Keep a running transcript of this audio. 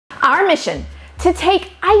Our mission, to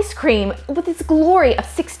take ice cream with its glory of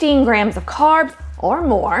 16 grams of carbs or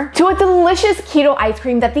more to a delicious keto ice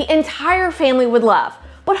cream that the entire family would love.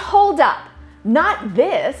 But hold up, not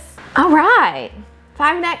this. All right,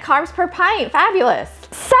 5 net carbs per pint, fabulous.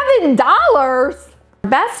 $7.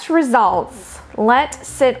 Best results, let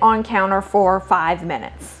sit on counter for 5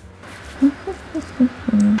 minutes.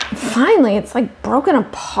 Finally, it's like broken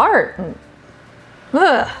apart.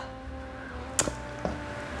 Ugh.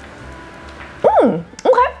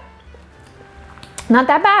 Okay. Not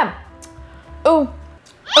that bad. Oh,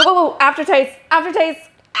 aftertaste.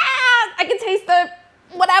 Ah, I can taste the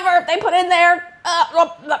whatever they put in there.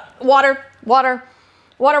 Water.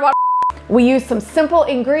 We use some simple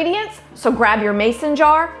ingredients, so grab your mason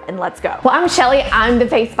jar and let's go. Well, I'm Shelly. I'm the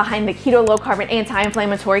face behind the Keto Low Carb and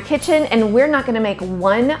Anti-Inflammatory Kitchen, and we're not gonna make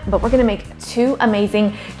one, but we're gonna make 2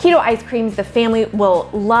 amazing keto ice creams the family will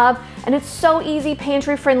love. And it's so easy,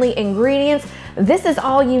 pantry-friendly ingredients. This is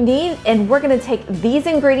all you need, and we're gonna take these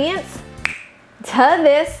ingredients to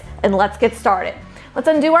this, and let's get started. Let's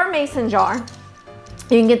undo our mason jar.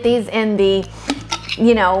 You can get these in the,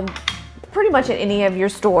 pretty much at any of your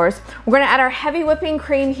stores. We're gonna add our heavy whipping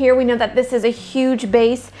cream here. We know that this is a huge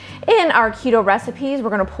base in our keto recipes. We're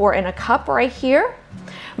gonna pour in a cup right here.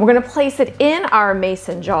 We're gonna place it in our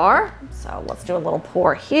mason jar. So let's do a little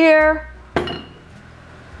pour here.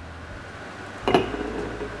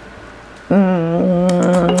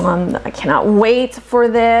 I cannot wait for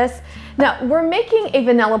this. Now, we're making a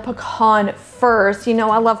vanilla pecan first. I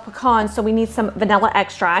love pecans, so we need some vanilla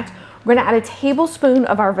extract. We're gonna add a tablespoon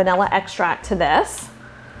of our vanilla extract to this.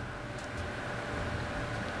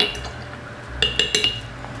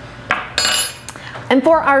 And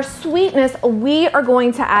for our sweetness, we are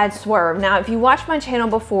going to add Swerve. Now, if you watched my channel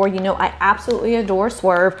before, you know I absolutely adore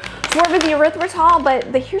Swerve. Swerve is the erythritol, but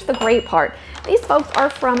here's the great part. These folks are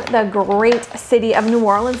from the great city of New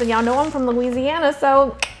Orleans, and y'all know I'm from Louisiana,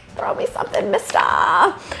 so throw me something, mister.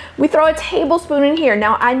 We throw a tablespoon in here.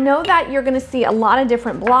 Now, I know that you're gonna see a lot of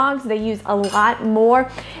different blogs. They use a lot more.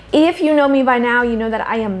 If you know me by now, you know that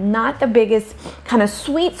I am not the biggest kind of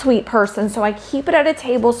sweet person, so I keep it at a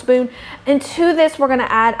tablespoon. And to this, we're gonna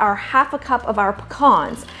add our 1/2 cup of our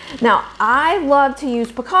pecans. Now, I love to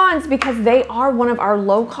use pecans because they are one of our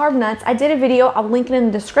low carb nuts. I did a video, I'll link it in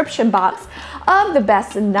the description box, of the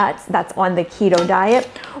best nuts that's on the keto diet.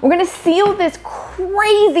 We're gonna seal this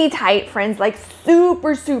crazy tight, friends, like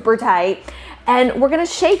super tight, and we're gonna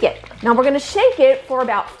shake it. Now we're gonna shake it for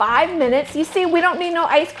about 5 minutes. You see, we don't need no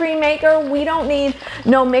ice cream maker. We don't need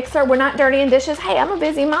no mixer. We're not dirtying dishes. Hey, I'm a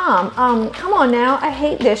busy mom. Come on now, I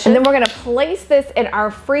hate dishes. And then we're gonna place this in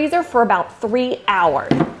our freezer for about 3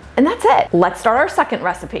 hours. And that's it. Let's start our second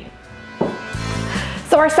recipe.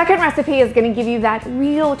 So our second recipe is gonna give you that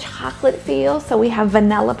real chocolate feel. So we have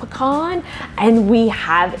vanilla pecan and we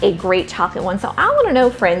have a great chocolate one. So I wanna know,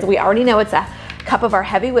 friends, we already know it's a cup of our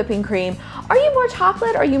heavy whipping cream. Are you more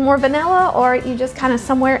chocolate? Are you more vanilla? Or are you just kind of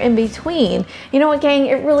somewhere in between? You know what, gang?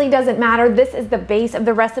 It really doesn't matter. This is the base of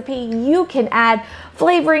the recipe. You can add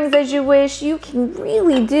flavorings as you wish. You can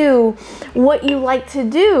really do what you like to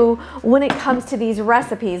do when it comes to these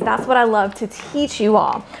recipes. That's what I love to teach you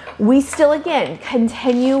all. We still, again,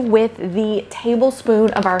 continue with the tablespoon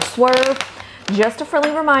of our Swerve. Just a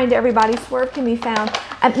friendly reminder, everybody, Swerve can be found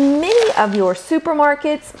at many of your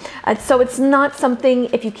supermarkets. So it's not something,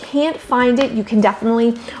 if you can't find it, you can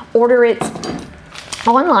definitely order it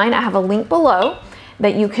online. I have a link below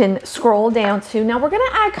that you can scroll down to. Now we're gonna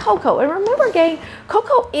add cocoa. And remember, gang,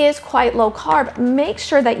 cocoa is quite low carb. Make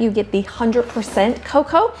sure that you get the 100%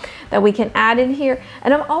 cocoa that we can add in here.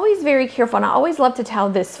 And I'm always very careful, and I always love to tell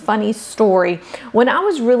this funny story. When I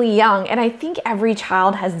was really young, and I think every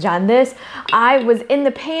child has done this, I was in the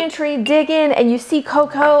pantry digging, and you see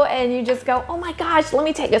cocoa, and you just go, oh my gosh, let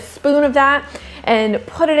me take a spoon of that and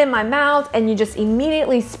put it in my mouth, and you just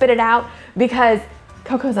immediately spit it out because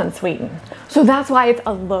cocoa's unsweetened. So that's why it's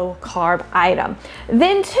a low carb item.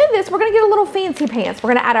 Then to this, we're gonna get a little fancy pants. We're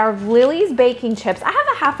gonna add our Lily's baking chips. I have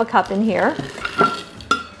a 1/2 cup in here.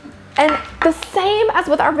 And the same as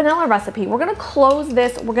with our vanilla recipe, we're gonna close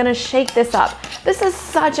this, we're gonna shake this up. This is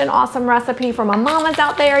such an awesome recipe for my mamas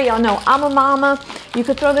out there. Y'all know I'm a mama. You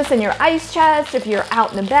could throw this in your ice chest if you're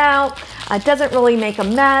out and about. It doesn't really make a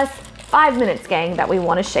mess. 5 minutes, gang, that we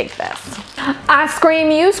wanna shake this. I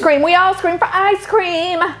scream, you scream, we all scream for ice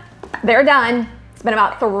cream. They're done. It's been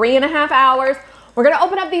about 3.5 hours. We're gonna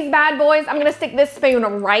open up these bad boys. I'm gonna stick this spoon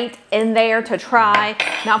right in there to try.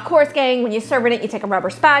 Now, of course, gang, when you're serving it, you take a rubber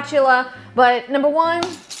spatula. But number one,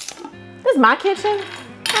 this is my kitchen.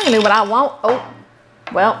 I can do what I want. Oh,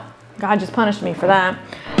 well, God just punished me for that.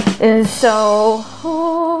 And so,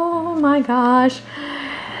 my gosh.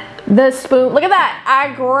 The spoon, look at that.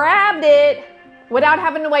 I grabbed it without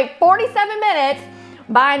having to wait 47 minutes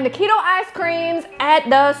buying the keto ice creams at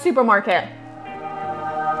the supermarket.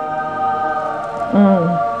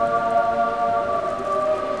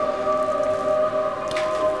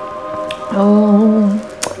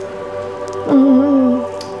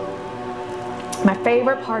 My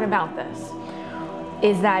favorite part about this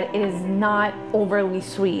is that it is not overly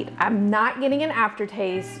sweet. I'm not getting an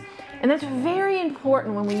aftertaste, and that's very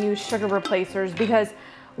important when we use sugar replacers because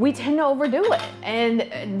we tend to overdo it.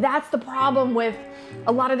 And that's the problem with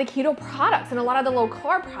a lot of the keto products and a lot of the low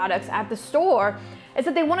carb products at the store, is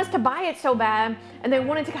that they want us to buy it so bad, and they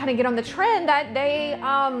wanted to kind of get on the trend that they,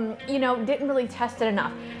 you know, didn't really test it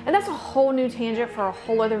enough. And that's a whole new tangent for a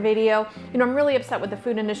whole other video. You know, I'm really upset with the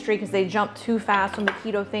food industry because they jumped too fast on the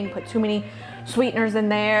keto thing, put too many sweeteners in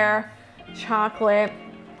there, chocolate.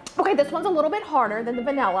 Okay, this one's a little bit harder than the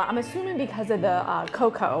vanilla. I'm assuming because of the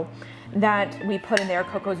cocoa that we put in there.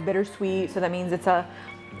 Cocoa's bittersweet, so that means it's a,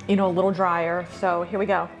 you know, a little drier. So here we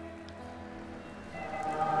go.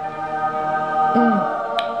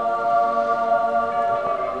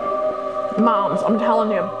 Moms, I'm telling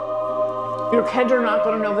you, your kids are not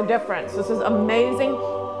going to know the difference. This is amazing.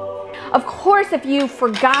 Of course, if you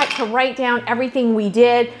forgot to write down everything we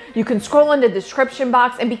did, you can scroll in the description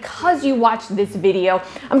box. And because you watched this video,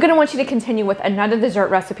 I'm going to want you to continue with another dessert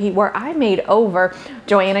recipe where I made over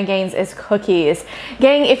Joanna Gaines' cookies.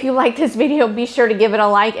 Gang, if you like this video, be sure to give it a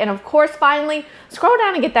like. And of course, finally, scroll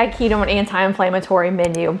down and get that keto and anti-inflammatory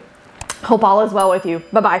menu. Hope all is well with you.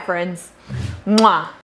 Bye-bye, friends. Mwah.